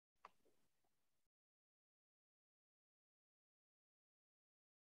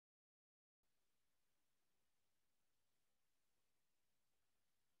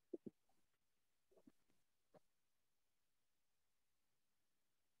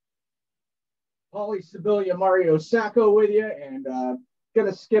Paulie Sibilia, Mario Sacco with you, and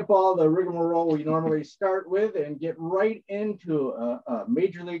gonna skip all the rigmarole we normally start with and get right into a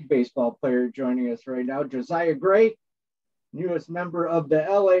Major League Baseball player joining us right now, Josiah Gray, newest member of the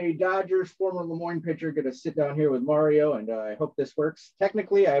LA Dodgers, former Lemoyne pitcher. Gonna sit down here with Mario, and I hope this works.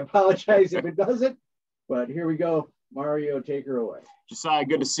 Technically, I apologize if it doesn't, but here we go. Mario, take her away. Josiah,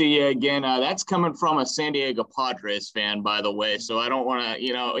 good to see you again. That's coming from a San Diego Padres fan, by the way. So I don't want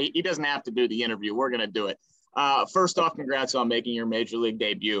to, he doesn't have to do the interview. We're going to do it. First off, congrats on making your Major League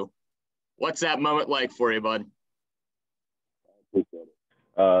debut. What's that moment like for you, bud?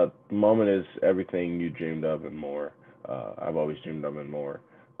 The moment is everything you dreamed of and more. I've always dreamed of and more.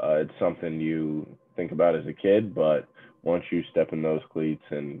 It's something you think about as a kid, but once you step in those cleats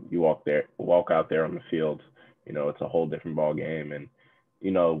and you walk out there on the field, it's a whole different ball game. And,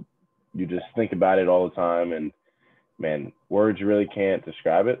 you just think about it all the time. And, man, words really can't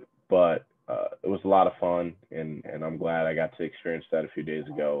describe it, but it was a lot of fun. And I'm glad I got to experience that a few days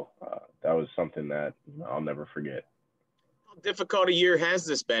ago. That was something that I'll never forget. How difficult a year has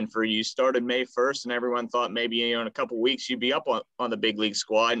this been for you? You started May 1st, and everyone thought maybe in a couple of weeks you'd be up on the big league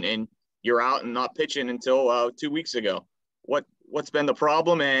squad, and you're out and not pitching until 2 weeks ago. What's been the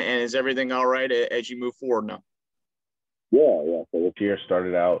problem, and is everything all right as you move forward now? Yeah. So this year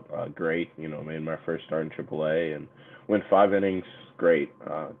started out great. Made my first start in AAA and went 5 innings. Great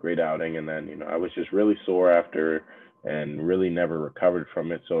outing. And then, I was just really sore after and really never recovered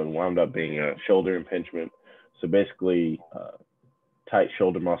from it. So it wound up being a shoulder impingement. So basically tight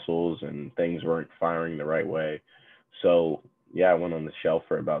shoulder muscles and things weren't firing the right way. So, yeah, I went on the shelf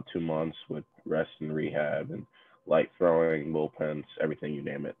for about 2 months with rest and rehab and light throwing, bullpens, everything, you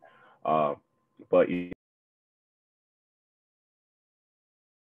name it. But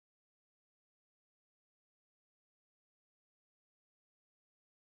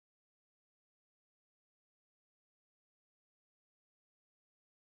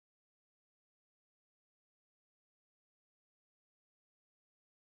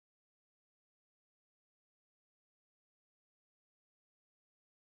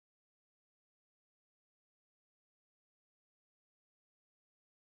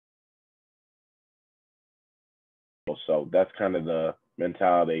so that's kind of the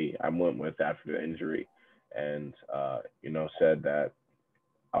mentality I went with after the injury, and said that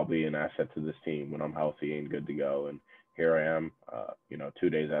I'll be an asset to this team when I'm healthy and good to go. And here I am, 2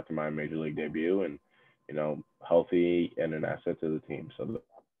 days after my major league debut, and healthy and an asset to the team. So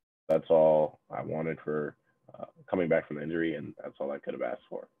that's all I wanted for coming back from the injury, and that's all I could have asked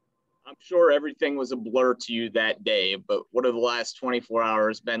for. I'm sure everything was a blur to you that day, but what have the last 24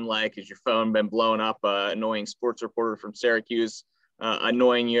 hours been like? Has your phone been blown up? Annoying sports reporter from Syracuse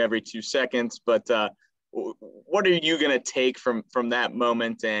annoying you every 2 seconds. But what are you going to take from that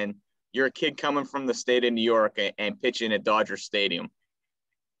moment? And you're a kid coming from the state of New York and pitching at Dodger Stadium.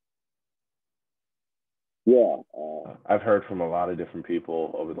 Yeah, I've heard from a lot of different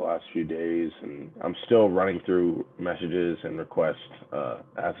people over the last few days, and I'm still running through messages and requests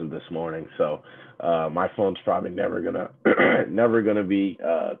as of this morning. So my phone's probably never gonna be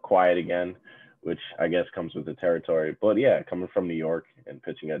quiet again, which I guess comes with the territory. But yeah, coming from New York and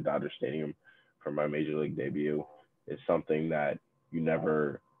pitching at Dodger Stadium for my major league debut is something that you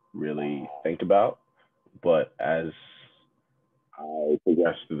never really think about. But as I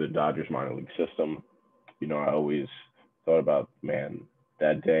progressed through the Dodgers minor league system, I always thought about, man,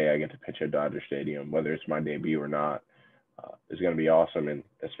 that day I get to pitch at Dodger Stadium, whether it's my debut or not, is going to be awesome. And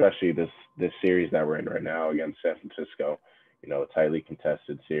especially this series that we're in right now against San Francisco, a tightly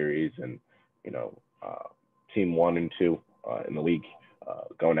contested series, and, team 1 and 2 in the league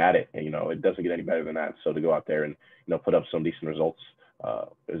going at it. And, it doesn't get any better than that. So to go out there and, put up some decent results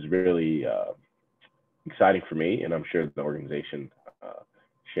is really exciting for me. And I'm sure the organization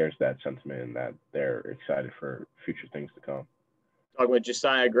shares that sentiment and that they're excited for future things to come. Talking with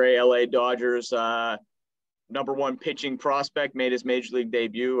Josiah Gray, LA Dodgers, number 1 pitching prospect, made his major league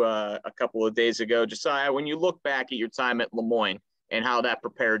debut a couple of days ago. Josiah, when you look back at your time at Lemoyne and how that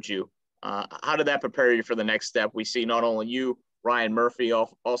prepared you, how did that prepare you for the next step? We see not only you, Ryan Murphy,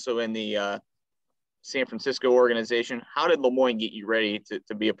 also in the San Francisco organization. How did Lemoyne get you ready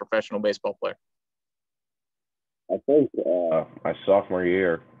to be a professional baseball player? I think my sophomore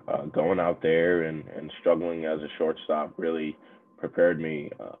year, going out there and struggling as a shortstop really prepared me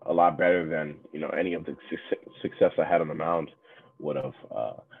a lot better than, any of the success I had on the mound would have,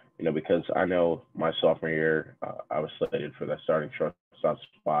 because I know my sophomore year, I was slated for that starting shortstop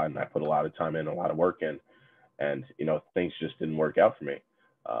spot, and I put a lot of time in, a lot of work in, and, things just didn't work out for me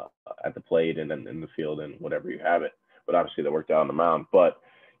at the plate and then in the field and whatever you have it. But obviously that worked out on the mound. But,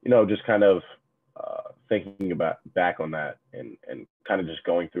 just kind of thinking about back on that and kind of just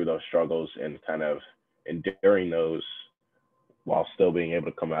going through those struggles and kind of enduring those while still being able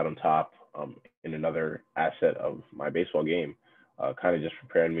to come out on top in another asset of my baseball game, kind of just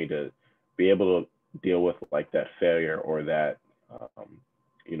preparing me to be able to deal with like that failure or that,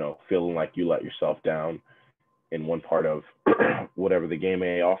 feeling like you let yourself down in one part of whatever the game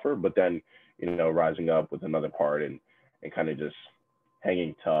may offer, but then, rising up with another part and kind of just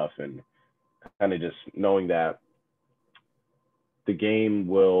hanging tough and kind of just knowing that the game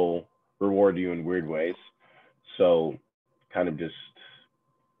will reward you in weird ways. So kind of just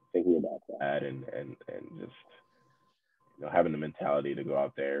thinking about that and just having the mentality to go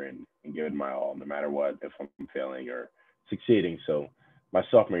out there and give it my all no matter what, if I'm failing or succeeding. So my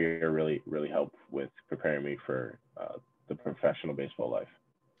sophomore year really helped with preparing me for the professional baseball life.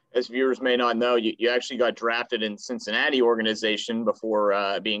 As viewers may not know, you actually got drafted in Cincinnati organization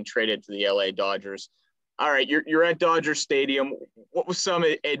before being traded to the LA Dodgers. All right, you're at Dodger Stadium. What was some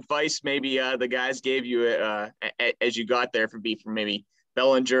advice maybe the guys gave you as you got there from maybe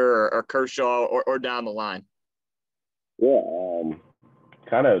Bellinger or Kershaw or down the line? Yeah,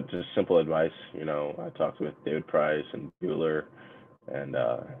 kind of just simple advice. I talked with David Price and Bueller and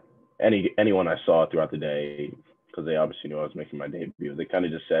anyone I saw throughout the day, because they obviously knew I was making my debut. They kind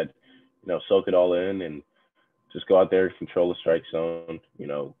of just said, soak it all in and just go out there, control the strike zone.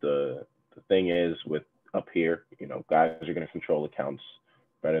 The thing is with up here, guys are going to control the counts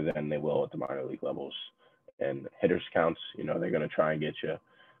better than they will at the minor league levels. And hitters counts, they're going to try and get you.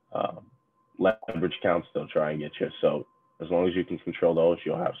 Leverage counts, they'll try and get you. So as long as you can control those,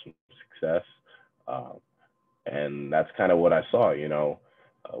 you'll have some success. And that's kind of what I saw,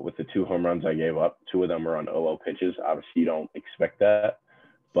 with the 2 home runs I gave up. 2 of them were on 0-0 pitches. Obviously, you don't expect that,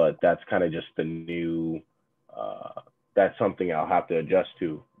 but that's kind of just the new that's something I'll have to adjust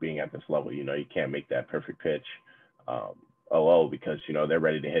to being at this level. You can't make that perfect pitch 0-0 because, they're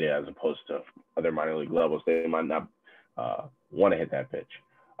ready to hit it, as opposed to other minor league levels. They might not want to hit that pitch.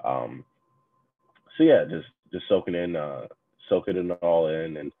 So yeah, just soaking it all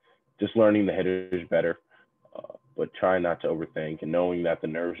in and just learning the hitters better, but trying not to overthink and knowing that the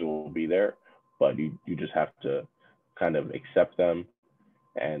nerves will be there, but you just have to kind of accept them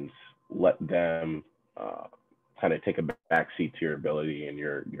and let them kind of take a back seat to your ability and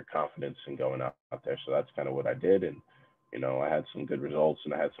your confidence in going out there. So that's kind of what I did. And, I had some good results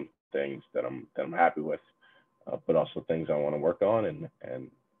and I had some things that I'm happy with, but also things I want to work on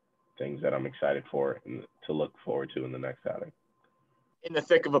and things that I'm excited for and to look forward to in the next outing. In the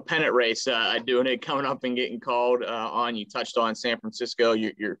thick of a pennant race, doing it, coming up and getting called on. You touched on San Francisco.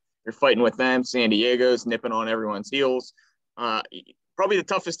 You're fighting with them. San Diego's nipping on everyone's heels. Probably the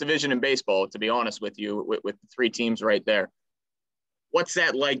toughest division in baseball, to be honest with you, with the 3 teams right there. What's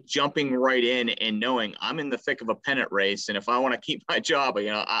that like, jumping right in and knowing I'm in the thick of a pennant race, and if I want to keep my job,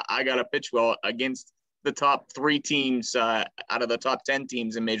 I got to pitch well against the top 3 teams out of the top 10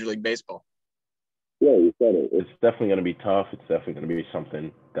 teams in Major League Baseball? Yeah, you said it. It's definitely going to be tough. It's definitely going to be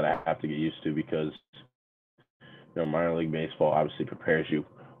something that I have to get used to because, minor league baseball obviously prepares you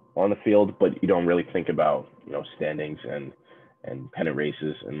on the field, but you don't really think about, standings and pennant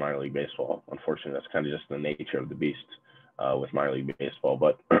races in minor league baseball. Unfortunately, that's kind of just the nature of the beast with minor league baseball.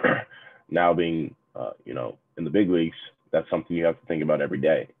 But now being, in the big leagues, that's something you have to think about every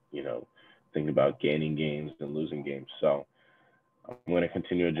day, think about gaining games and losing games. So I'm going to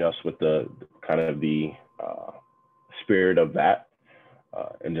continue to adjust with the kind of the spirit of that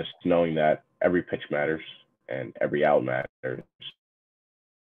and just knowing that every pitch matters and every out matters.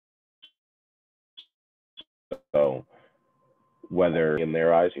 So whether in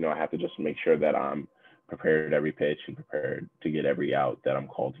their eyes, I have to just make sure that I'm prepared every pitch and prepared to get every out that I'm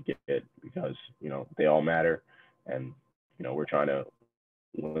called to get because, they all matter. And, we're trying to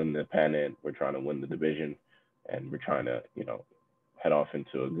win the pennant, we're trying to win the division, and we're trying to, head off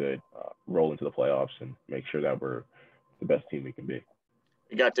into a good roll into the playoffs and make sure that we're the best team we can be.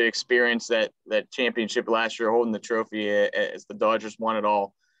 We got to experience that championship last year, holding the trophy as the Dodgers won it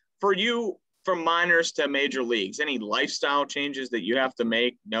all. For you, from minors to major leagues, any lifestyle changes that you have to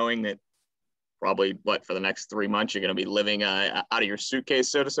make, knowing that probably for the next 3 months you're going to be living out of your suitcase,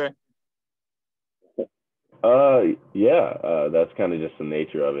 so to say? That's kind of just the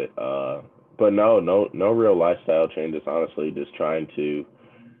nature of it. But no real lifestyle changes, honestly. Just trying to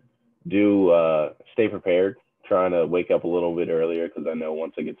stay prepared, trying to wake up a little bit earlier because I know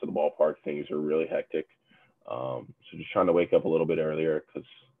once I get to the ballpark, things are really hectic. So just trying to wake up a little bit earlier because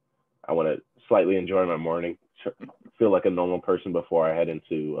I want to slightly enjoy my morning, feel like a normal person before I head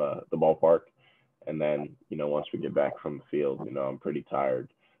into the ballpark. And then, once we get back from the field, I'm pretty tired.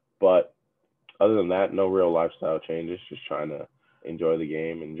 But other than that, no real lifestyle changes. Just trying to enjoy the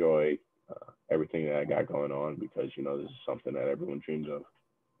game, enjoy everything that I got going on, because this is something that everyone dreams of.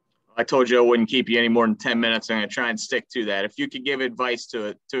 I told you I wouldn't keep you any more than 10 minutes. I'm going to try and stick to that. If you could give advice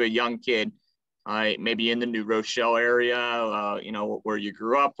to a young kid, maybe in the New Rochelle area, where you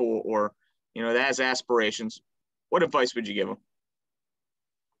grew up, or that has aspirations, what advice would you give them?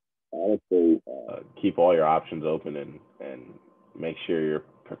 Honestly, keep all your options open and make sure you're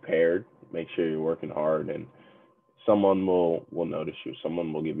prepared. Make sure you're working hard, and someone will notice you.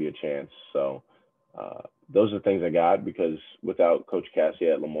 Someone will give you a chance. So those are things I got, because without Coach Cassie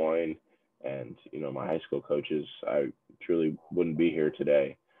at Lemoyne and my high school coaches, I truly wouldn't be here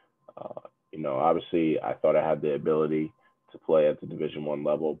today. Obviously, I thought I had the ability to play at the Division I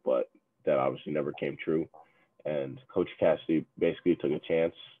level, but that obviously never came true. And Coach Cassidy basically took a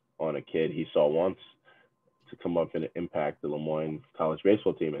chance on a kid he saw once to come up and impact the Lemoyne college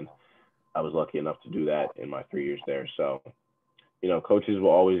baseball team. And I was lucky enough to do that in my 3 years there. So, coaches will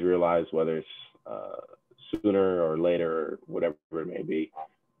always realize, whether it's sooner or later or whatever it may be,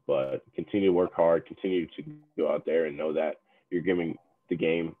 but continue to work hard, continue to go out there and know that you're giving the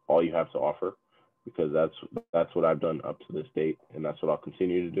game all you have to offer, because that's what I've done up to this date, and that's what I'll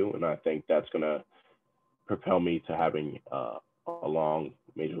continue to do. And I think that's going to propel me to having a long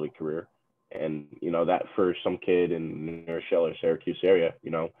major league career. And, that for some kid in the New Rochelle or Syracuse area,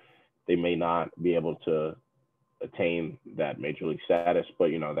 they may not be able to attain that major league status,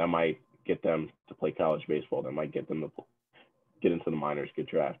 but, that might get them to play college baseball. That might get them to get into the minors, get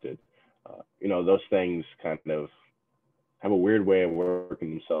drafted. Those things kind of have a weird way of working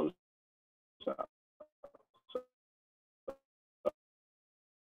themselves out.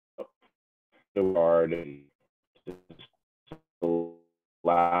 So hard, and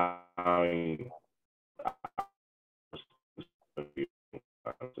allowing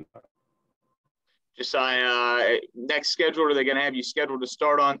Josiah, next schedule, are they going to have you scheduled to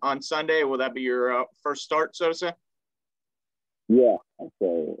start on Sunday? Will that be your first start, so to say? Yeah,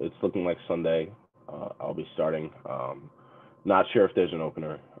 so it's looking like Sunday. I'll be starting. Not sure if there's an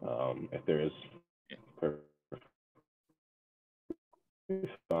opener. If there is,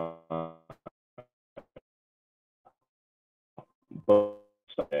 but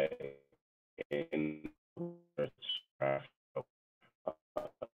Sunday in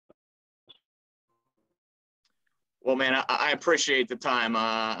Well, man, I appreciate the time.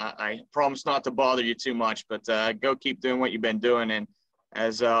 I promise not to bother you too much, but go keep doing what you've been doing. And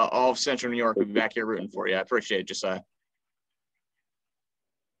as all of Central New York, we'll be back here rooting for you. I appreciate it, Josiah.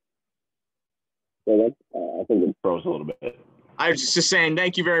 So I think it froze a little bit. I was just saying,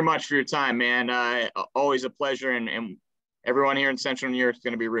 thank you very much for your time, man. Always a pleasure, and everyone here in Central New York is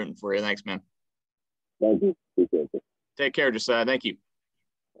going to be rooting for you. Thanks, man. Thank you. Appreciate it. Take care, Josiah. Thank you.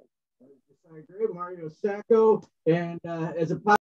 Mario Sacco, and as a